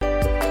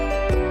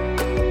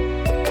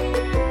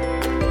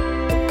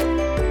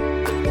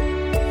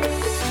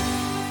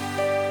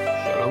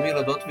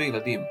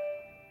ילדים.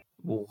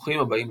 ברוכים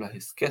הבאים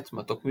להסכת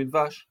מתוק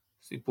מדבש,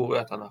 סיפורי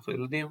התנ"ך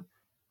לילדים,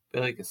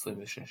 פרק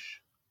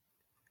 26.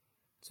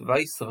 צבא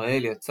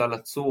ישראל יצא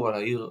לצור על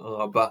העיר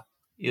רבה,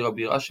 עיר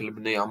הבירה של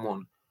בני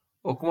עמון,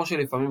 או כמו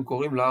שלפעמים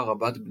קוראים לה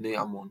רבת בני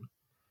עמון.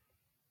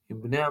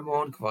 עם בני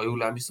עמון כבר היו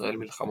לעם ישראל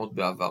מלחמות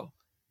בעבר,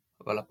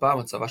 אבל הפעם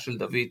הצבא של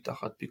דוד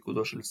תחת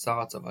פיקודו של שר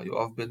הצבא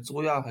יואב בן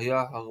צרויה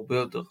היה הרבה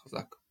יותר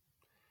חזק.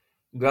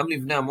 גם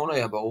לבני עמון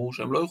היה ברור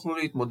שהם לא יוכלו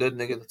להתמודד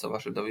נגד הצבא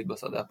של דוד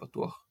בשדה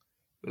הפתוח,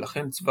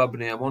 ולכן צבא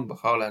בני עמון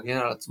בחר להגן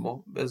על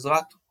עצמו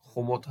בעזרת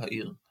חומות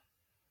העיר.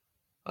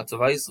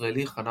 הצבא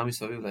הישראלי חנה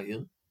מסביב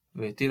לעיר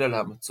והטיל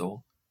עליה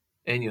מצור,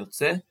 אין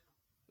יוצא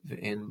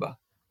ואין בא.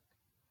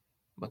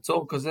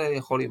 מצור כזה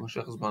יכול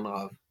להימשך זמן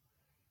רב.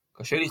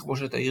 קשה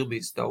לכבוש את העיר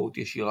בהסתערות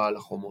ישירה על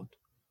החומות.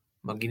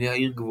 מגיני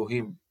העיר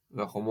גבוהים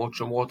והחומות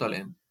שומרות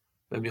עליהם,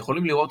 והם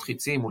יכולים לראות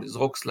חיצים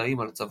ולזרוק סלעים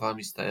על הצבא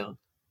המסתער.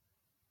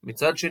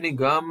 מצד שני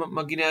גם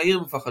מגיני העיר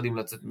מפחדים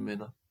לצאת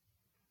ממנה.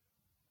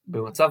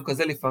 במצב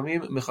כזה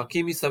לפעמים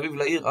מחכים מסביב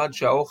לעיר עד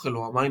שהאוכל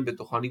או המים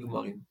בתוכה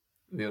נגמרים,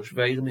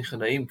 ויושבי העיר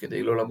נכנעים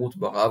כדי לא למות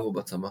ברעב או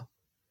בצמא.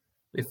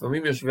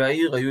 לפעמים יושבי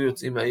העיר היו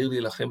יוצאים מהעיר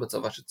להילחם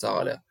בצבא שצר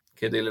עליה,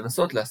 כדי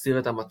לנסות להסיר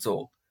את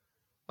המצור.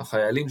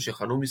 החיילים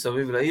שחנו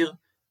מסביב לעיר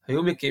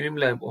היו מקימים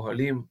להם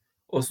אוהלים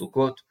או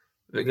סוכות,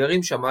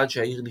 וגרים שם עד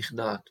שהעיר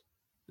נכנעת.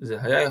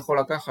 זה היה יכול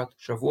לקחת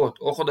שבועות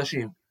או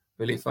חודשים,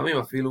 ולפעמים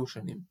אפילו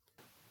שנים.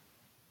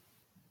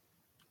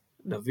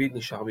 דוד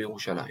נשאר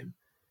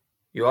בירושלים.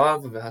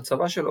 יואב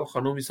והצבא שלו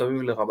חנו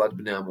מסביב לרבת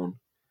בני עמון.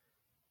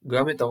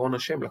 גם את ארון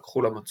השם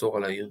לקחו למצור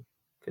על העיר,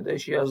 כדי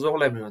שיעזור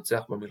להם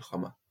לנצח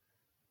במלחמה.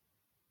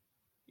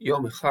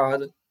 יום אחד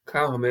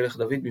קם המלך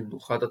דוד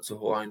במנוחת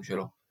הצהריים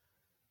שלו.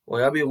 הוא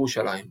היה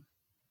בירושלים.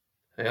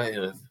 היה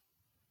ערב.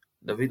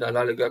 דוד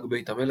עלה לגג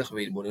בית המלך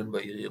והתבונן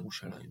בעיר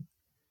ירושלים.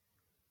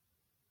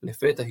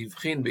 לפתע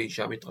הבחין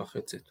באישה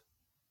מתרחצת.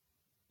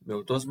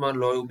 באותו זמן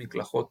לא היו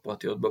מקלחות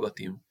פרטיות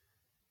בבתים.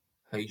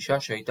 האישה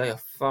שהייתה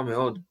יפה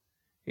מאוד,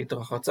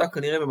 התרחצה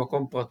כנראה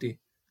במקום פרטי,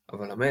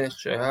 אבל המלך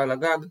שהיה על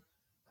הגג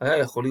היה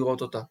יכול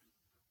לראות אותה.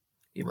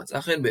 היא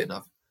מצאה חן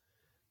בעיניו,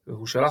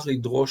 והוא שלח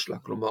לדרוש לה,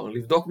 כלומר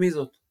לבדוק מי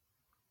זאת.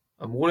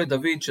 אמרו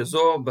לדוד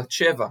שזו בת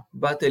שבע,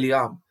 בת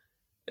אליעם,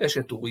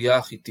 אשת אוריה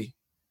החיתי.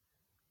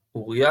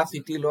 אוריה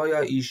החיתי לא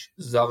היה איש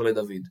זר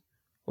לדוד,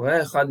 הוא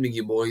היה אחד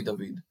מגיבורי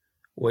דוד.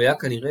 הוא היה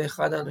כנראה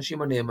אחד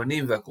האנשים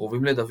הנאמנים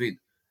והקרובים לדוד.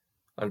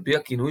 על פי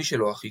הכינוי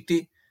שלו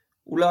החיתי,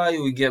 אולי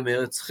הוא הגיע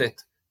מארץ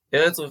חטא,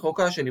 ארץ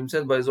רחוקה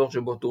שנמצאת באזור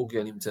שבו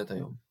טורקיה נמצאת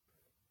היום.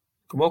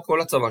 כמו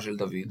כל הצבא של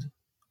דוד,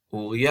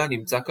 אוריה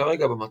נמצא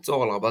כרגע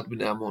במצור על רבת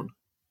בני עמון.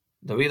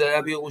 דוד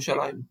היה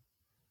בירושלים.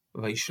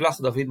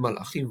 וישלח דוד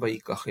מלאכים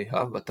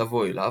ויקחיה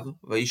ותבוא אליו,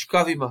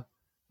 וישכב עמה,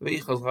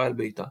 והיא חזרה אל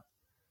ביתה.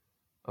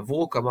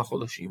 עברו כמה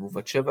חודשים,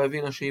 ובת שבע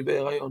הבינה שהיא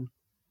בהיריון.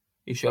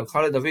 היא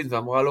שלחה לדוד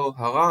ואמרה לו,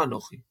 הרע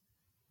אנוכי.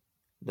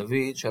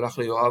 דוד שלח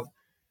ליואב,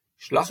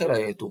 שלח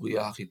אליי את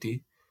אוריה החיתי,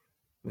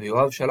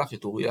 ויואב שלח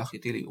את אוריה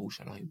החיתי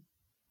לירושלים.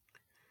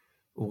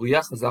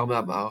 אוריה חזר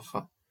מהמערכה.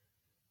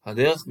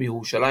 הדרך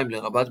מירושלים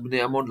לרבת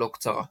בני עמון לא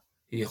קצרה,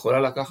 היא יכולה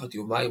לקחת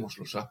יומיים או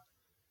 3.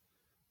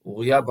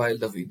 אוריה בא אל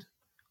דוד,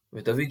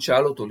 ודוד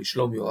שאל אותו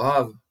לשלום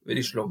יואב,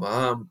 ולשלום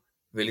העם,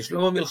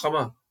 ולשלום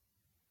המלחמה.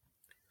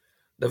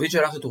 דוד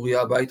שלח את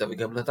אוריה הביתה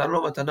וגם נתן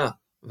לו מתנה,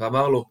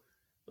 ואמר לו,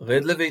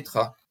 רד לביתך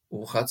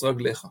ורחץ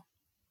רגליך.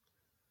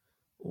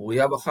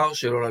 אוריה בחר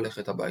שלא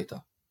ללכת הביתה.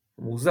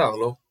 מוזר,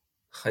 לא?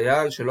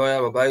 חייל שלא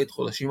היה בבית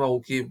חודשים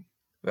ארוכים,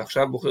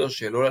 ועכשיו בוחר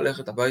שלא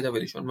ללכת הביתה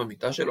ולישון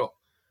במיטה שלו.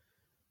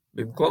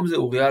 במקום זה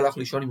אוריה הלך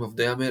לישון עם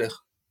עבדי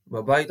המלך,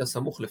 בבית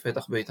הסמוך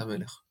לפתח בית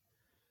המלך.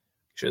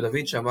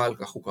 כשדוד שמע על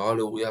כך הוא קרא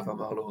לאוריה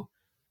ואמר לו,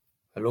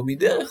 הלא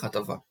מדרך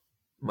הטבה,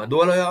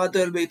 מדוע לא ירדת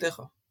אל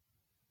ביתך?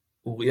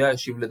 אוריה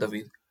השיב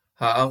לדוד,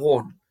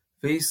 הארון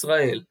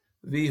וישראל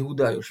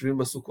ויהודה יושבים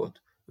בסוכות,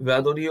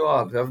 ואדוני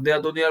יואב ועבדי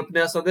אדוני על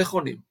פני השדה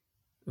חונים,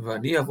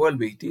 ואני אבוא אל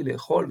ביתי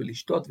לאכול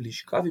ולשתות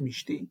ולשכב עם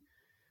אשתי,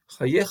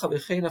 חייך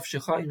וחי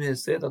נפשך אם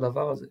אעשה את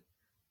הדבר הזה.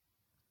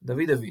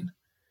 דוד הבין,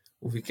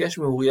 וביקש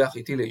מאוריה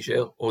החיתי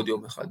להישאר עוד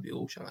יום אחד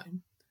בירושלים.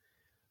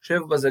 שב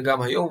בזה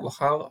גם היום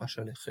ומחר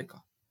אשלחך.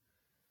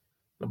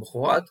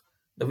 למחרת,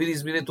 דוד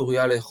הזמין את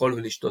אוריה לאכול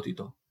ולשתות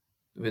איתו,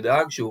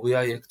 ודאג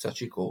שאוריה יהיה קצת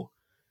שיכור.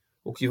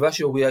 הוא קיווה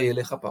שאוריה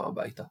ילך הפעם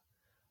הביתה,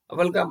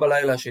 אבל גם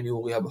בלילה השני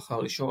אוריה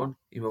בחר לישון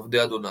עם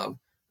עבדי אדוניו,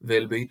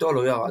 ואל ביתו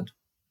לא ירד.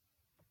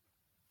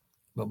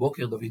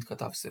 בבוקר דוד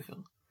כתב ספר,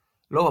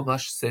 לא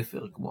ממש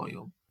ספר כמו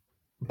היום.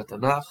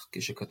 בתנ"ך,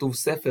 כשכתוב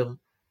ספר,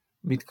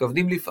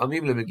 מתכוונים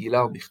לפעמים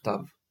למגילה או מכתב.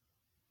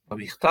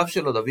 במכתב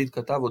שלו דוד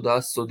כתב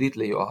הודעה סודית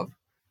ליואב.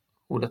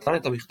 הוא נתן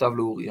את המכתב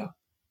לאוריה.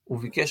 הוא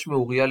ביקש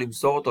מאוריה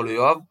למסור אותו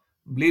ליואב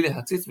בלי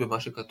להציץ במה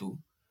שכתוב.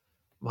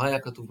 מה היה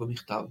כתוב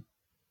במכתב?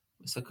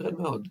 מסקרן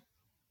מאוד.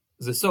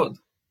 זה סוד.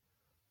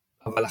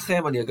 אבל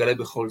לכם אני אגלה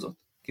בכל זאת,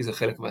 כי זה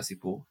חלק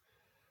מהסיפור.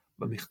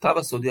 במכתב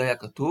הסודי היה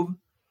כתוב,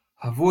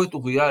 הבו את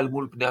אוריה אל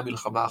מול פני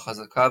המלחמה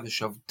החזקה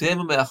ושבתם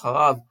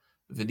מאחריו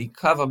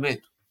וניקב המת.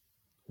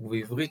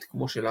 ובעברית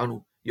כמו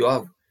שלנו,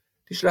 יואב,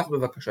 תשלח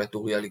בבקשה את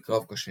אוריה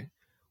לקרב קשה,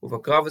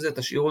 ובקרב הזה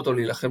תשאיר אותו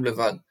להילחם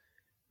לבד,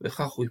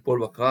 וכך הוא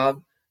ייפול בקרב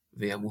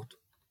וימות.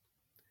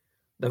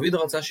 דוד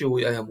רצה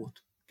שאוריה ימות,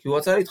 כי הוא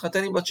רצה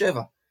להתחתן עם בת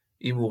שבע.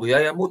 אם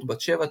אוריה ימות,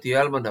 בת שבע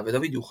תהיה אלמנה,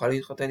 ודוד יוכל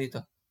להתחתן איתה.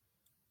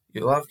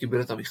 יואב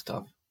קיבל את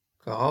המכתב,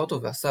 קרא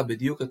אותו ועשה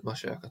בדיוק את מה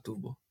שהיה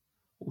כתוב בו.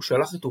 הוא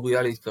שלח את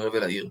אוריה להתקרב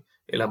אל העיר,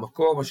 אל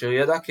המקום אשר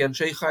ידע כי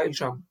אנשי חיל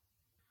שם.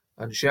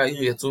 אנשי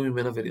העיר יצאו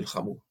ממנה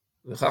ונלחמו,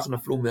 וכך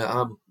נפלו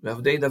מהעם,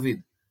 מעבדי דוד.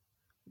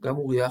 גם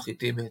אוריה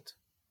החיתי מת.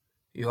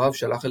 יואב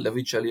שלח אל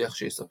דוד שליח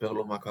שיספר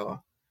לו מה קרה.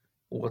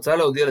 הוא רצה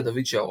להודיע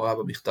לדוד שההוראה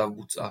במכתב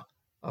בוצעה,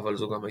 אבל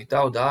זו גם הייתה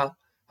הודעה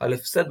על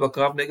הפסד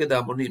בקרב נגד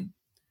ההמונים.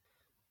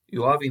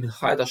 יואב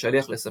הנחה את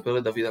השליח לספר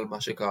לדוד על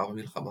מה שקרה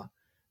במלחמה.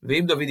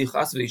 ואם דוד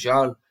יכעס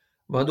וישאל,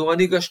 מדוע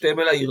ניגשתם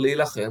אל העיר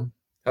להילחם?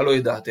 הלא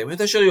ידעתם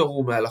את אשר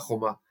יורו מעל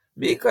החומה.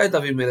 מי היכה את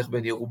אבימלך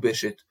בן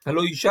ירובשת?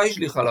 הלא אישה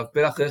השליכה עליו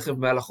פלח רכב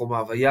מעל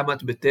החומה,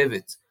 וימת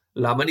בטבץ.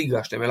 למה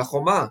ניגשתם אל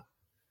החומה?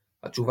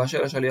 התשובה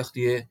של השליח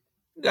תהיה,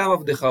 גם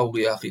עבדך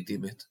אוריה החיתי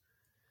מת.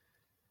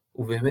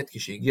 ובאמת,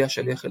 כשהגיע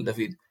השליח אל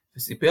דוד,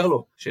 וסיפר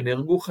לו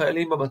שנהרגו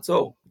חיילים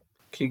במצור,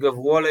 כי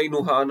גברו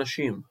עלינו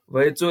האנשים,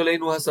 ויצאו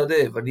אלינו השדה,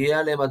 ונהיה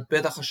עליהם עד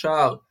פתח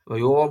השער,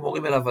 ויורו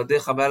המורים אל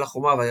עבדיך מעל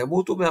החומה,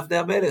 וימותו מעבדי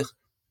המלך,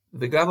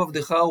 וגם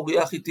עבדך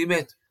אוריה החיתי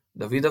מת.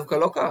 דוד דווקא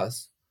לא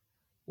כעס.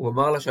 הוא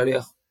אמר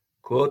לשליח,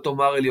 כה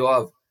תאמר אל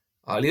יואב,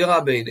 אל ירא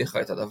בעיניך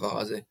את הדבר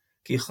הזה,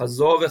 כי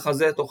חזו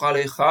וחזה תאכל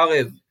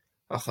החרב,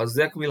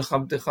 החזק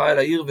מלחמתך אל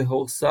העיר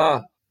והורסה.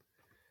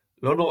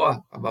 לא נורא,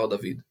 אמר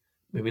דוד,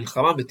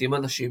 במלחמה מתים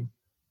אנשים,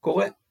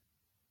 קורה.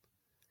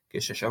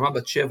 כששמע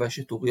בת שבע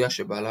אשת אוריה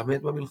שבעלה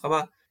מת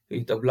במלחמה,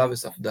 היא התאבלה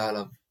וספדה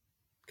עליו.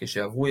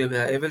 כשעברו ימי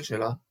האבל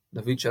שלה,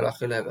 דוד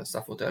שלח אליה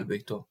ואסף אותה על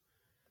ביתו.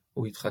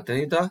 הוא התחתן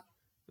איתה,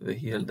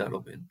 והיא ילדה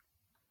לו בן.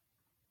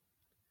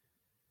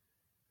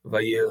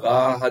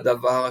 וירא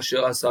הדבר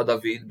אשר עשה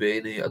דוד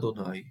בעיני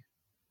אדוני.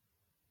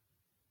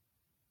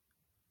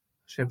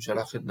 השם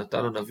שלח את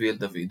נתן הנביא אל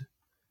דוד.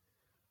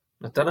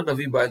 נתן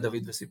הנביא בא אל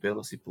דוד וסיפר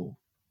לו סיפור.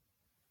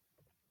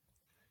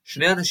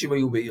 שני אנשים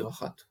היו בעיר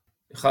אחת,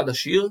 אחד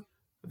עשיר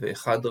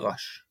ואחד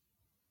רש.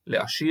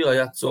 לעשיר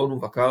היה צאן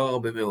ובקר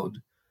הרבה מאוד,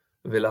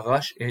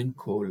 ולרש אין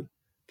קול,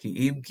 כי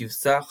אם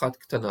כבשה אחת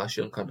קטנה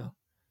אשר קנה.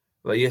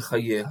 ויהיה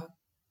חייה,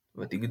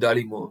 ותגדל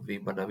עמו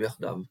ועם בניו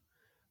יחדיו,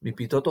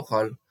 מפיתו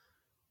תאכל,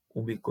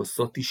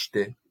 ומכוסו תשתה,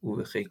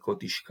 ובחיקו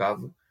תשכב,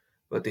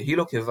 ותהי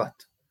לו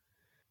כבת.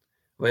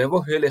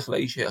 ויבוא הלך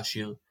לאיש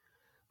העשיר,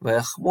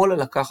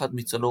 ויחמול לקחת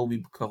מצאנו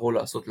ומבקרו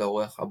לעשות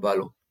לאורח הבא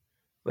לו,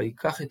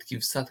 ויקח את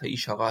כבשת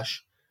האיש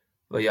הרש,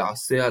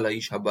 ויעשה על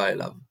האיש הבא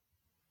אליו.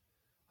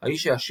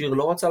 האיש העשיר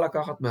לא רצה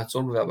לקחת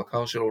מהצאן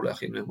והבקר שלו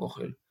להכין מהם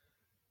אוכל.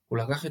 הוא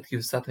לקח את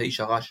כבשת האיש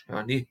הרש,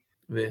 העני,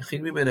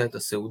 והכין ממנה את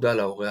הסעודה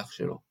לאורח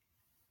שלו.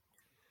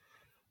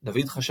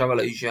 דוד חשב על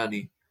האיש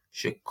העני,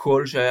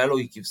 שכל שהיה לו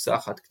היא כבשה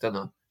אחת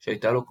קטנה,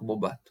 שהייתה לו כמו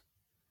בת.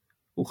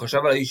 הוא חשב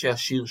על האיש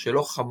העשיר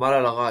שלא חמל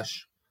על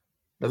הרש.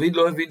 דוד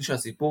לא הבין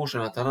שהסיפור של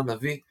נתן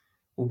הנביא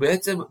הוא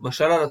בעצם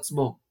משל על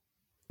עצמו,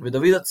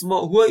 ודוד עצמו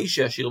הוא האיש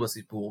העשיר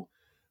בסיפור,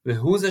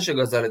 והוא זה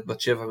שגזל את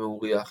בת שבע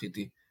מאוריה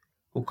החיתי.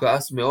 הוא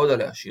כעס מאוד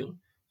על העשיר,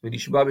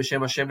 ונשבע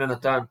בשם השם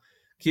לנתן,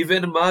 כי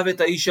בן מוות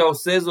האיש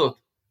העושה זאת,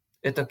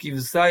 את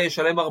הכבשה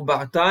ישלם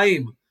 4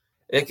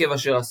 עקב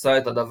אשר עשה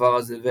את הדבר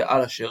הזה,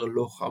 ועל אשר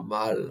לא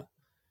חמל.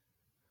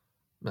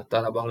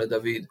 נתן אמר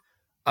לדוד,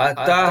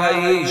 אתה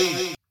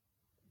האיש,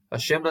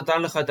 השם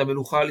נתן לך את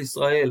המלוכה על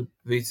ישראל,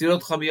 והציל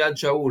אותך מיד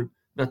שאול,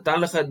 נתן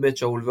לך את בית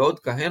שאול, ועוד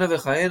כהנה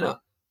וכהנה.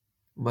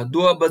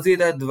 מדוע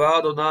בזית את דבר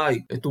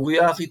אדוני, את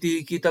אוריה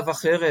החיתי הכית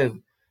בחרב,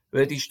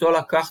 ואת אשתו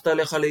לקחת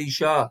לך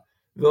לאישה,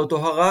 ואותו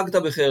הרגת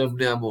בחרב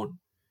בני עמון.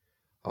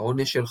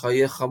 העונש שלך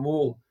יהיה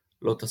חמור,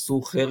 לא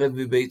תסור חרב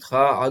מביתך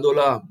עד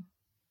עולם.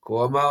 כה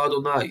אמר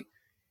אדוני,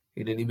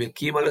 הנני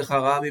מקים עליך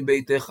רע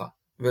מביתך,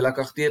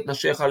 ולקחתי את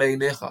נשיך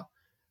לעיניך,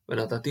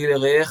 ונתתי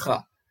לרעך,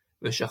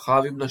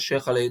 ושכב עם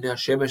נשיך לעיני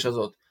השמש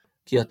הזאת,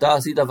 כי אתה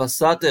עשית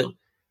וסתר,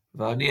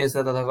 ואני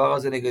אעשה את הדבר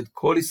הזה נגד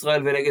כל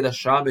ישראל ונגד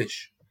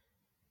השמש.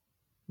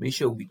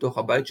 מישהו מתוך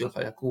הבית שלך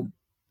יקום,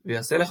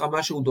 ויעשה לך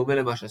משהו דומה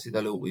למה שעשית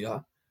לאוריה,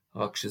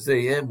 רק שזה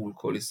יהיה מול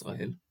כל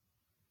ישראל.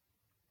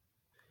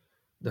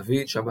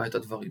 דוד שמע את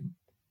הדברים.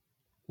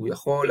 הוא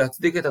יכול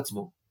להצדיק את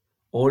עצמו,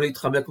 או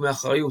להתחמק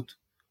מאחריות,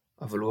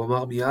 אבל הוא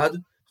אמר מיד,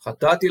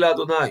 חטאתי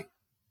לאדוני.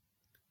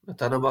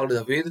 נתן אמר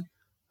לדוד,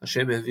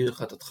 השם העביר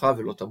חטאתך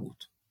ולא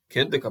תמות.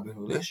 כן תקבל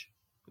עונש,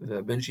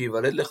 והבן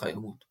שיוולד לך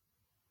ימות.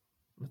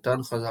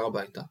 נתן חזר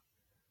הביתה,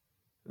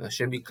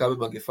 והשם היכה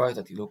במגפה את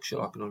התינוק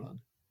שרק נולד.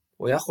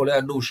 הוא היה חולה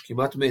אנוש,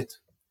 כמעט מת.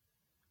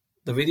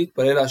 דוד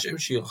התפלל להשם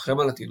שירחם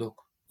על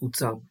התינוק. הוא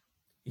צם,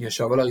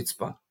 ישב על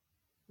הרצפה,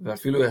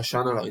 ואפילו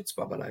ישן על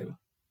הרצפה בלילה.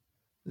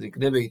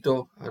 זקני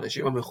ביתו,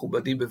 האנשים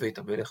המכובדים בבית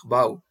המלך,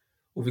 באו,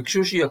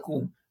 וביקשו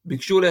שיקום,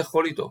 ביקשו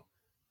לאכול איתו,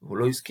 והוא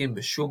לא הסכים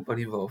בשום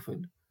פנים ואופן.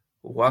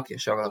 הוא רק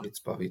ישב על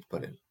הרצפה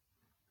והתפלל.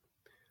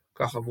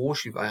 כך עברו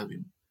 7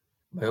 ימים.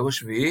 ביום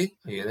השביעי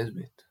הילד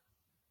מת.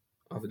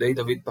 עבדי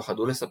דוד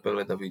פחדו לספר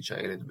לדוד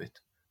שהילד מת.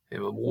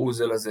 הם אמרו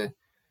זה לזה,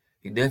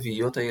 הנה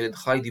בהיות הילד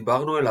חי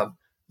דיברנו אליו,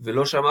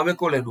 ולא שמע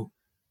בקולנו.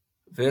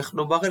 ואיך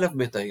נאמר אליו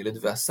מת הילד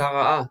ועשה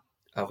רעה?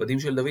 העבדים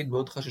של דוד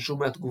מאוד חששו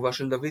מהתגובה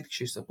של דוד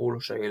כשיספרו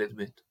לו שהילד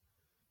מת.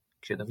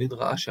 כשדוד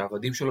ראה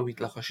שהעבדים שלו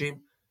מתלחשים,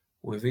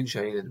 הוא הבין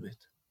שהילד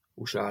מת.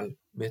 הוא שאל,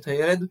 מת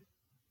הילד?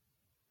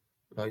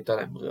 לא הייתה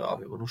להם ברירה,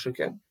 והם ענו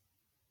שכן.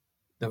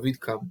 דוד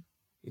קם,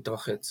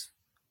 התרחץ,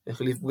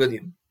 החליף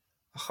בגדים,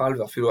 אכל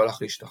ואפילו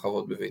הלך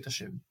להשתחוות בבית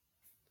השם.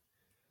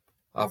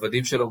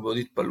 העבדים שלו מאוד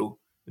התפלאו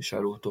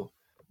ושאלו אותו,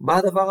 מה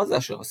הדבר הזה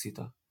אשר עשית?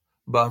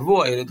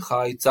 בעבור הילד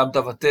חי צמת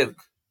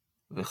ותבק,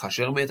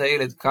 וכאשר מת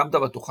הילד קמת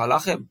ותאכל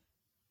לחם?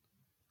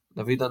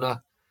 דוד ענה,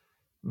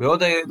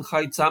 בעוד הילד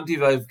חי צמתי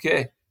ואבכה,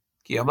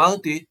 כי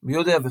אמרתי, מי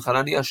יודע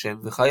וחנני השם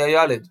וחי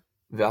הילד,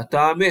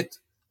 ואתה המת,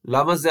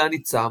 למה זה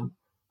אני צם?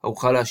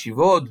 אוכל להשיב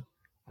עוד?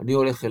 אני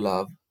הולך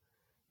אליו,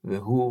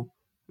 והוא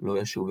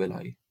לא ישוב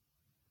אליי.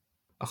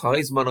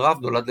 אחרי זמן רב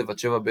נולד לבת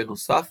שבע בן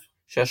נוסף,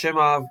 שהשם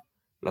אהב,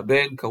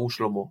 לבן קראו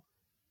שלמה,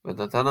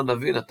 ונתן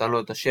הנביא נתן לו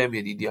את השם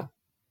ידידיה.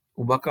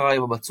 ומה קרה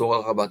עם המצור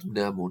על רבת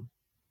בני עמון?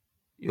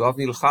 יואב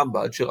נלחם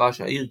בה עד שראה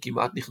שהעיר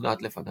כמעט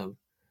נכנעת לפניו.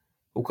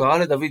 הוא קרא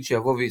לדוד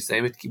שיבוא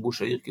ויסיים את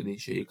כיבוש העיר כדי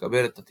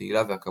שיקבל את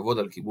התהילה והכבוד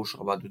על כיבוש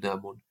רבת בני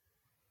עמון.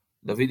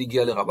 דוד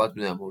הגיע לרבת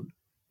בני עמון,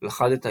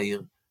 לחד את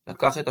העיר,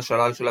 לקח את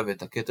השלל שלה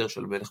ואת הכתר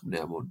של מלך בני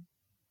עמון.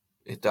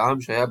 את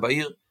העם שהיה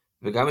בעיר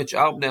וגם את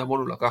שאר בני עמון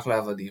הוא לקח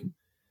לעבדים,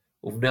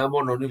 ובני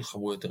עמון לא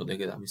נלחמו יותר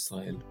נגד עם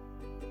ישראל.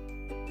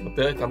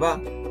 בפרק הבא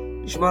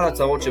נשמע על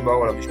הצרות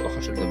שבאו על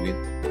המשפחה של דוד,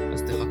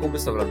 אז תחכו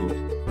בסבלנות,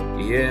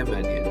 כי יהיה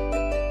מעניין.